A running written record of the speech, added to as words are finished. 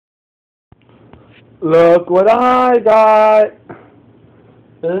Look what I got!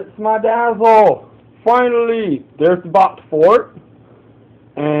 It's my Dazzle! Finally! There's the box for it.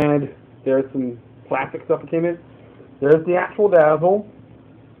 And there's some plastic stuff that came in. There's the actual Dazzle.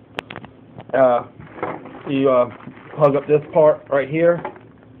 You plug up this part right here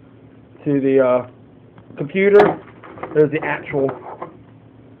to the computer. There's the actual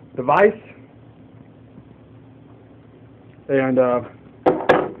device. And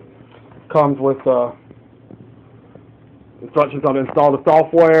comes with instructions on how to install the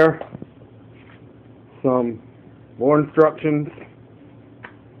software, some more instructions,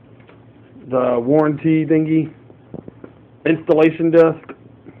 the warranty thingy, installation disc,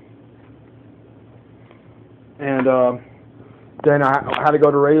 and then I had to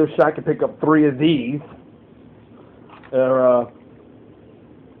go to Radio Shack to pick up 3 of these. They're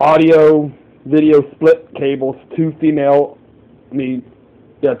audio video split cables, 2 female,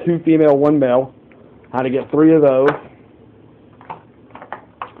 2 female, 1 male. Had to get 3 of those.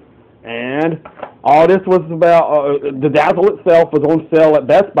 And all this was about, the Dazzle itself was on sale at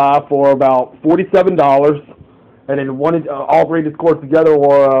Best Buy for about $47. And then all 3 of these cords together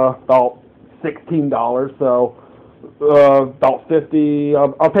were about $16. So about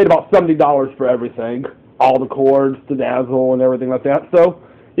 $50, I paid about $70 for everything. All the cords, the Dazzle, and everything like that. So,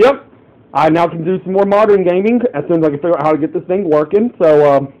 yep. I now can do some more modern gaming as soon as I can figure out how to get this thing working.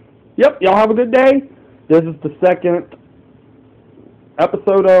 So, yep, y'all have a good day. This is the 2nd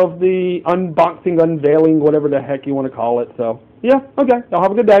episode of the unboxing, unveiling, whatever the heck you want to call it. So, yeah, okay. Y'all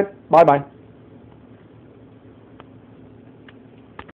have a good day. Bye-bye.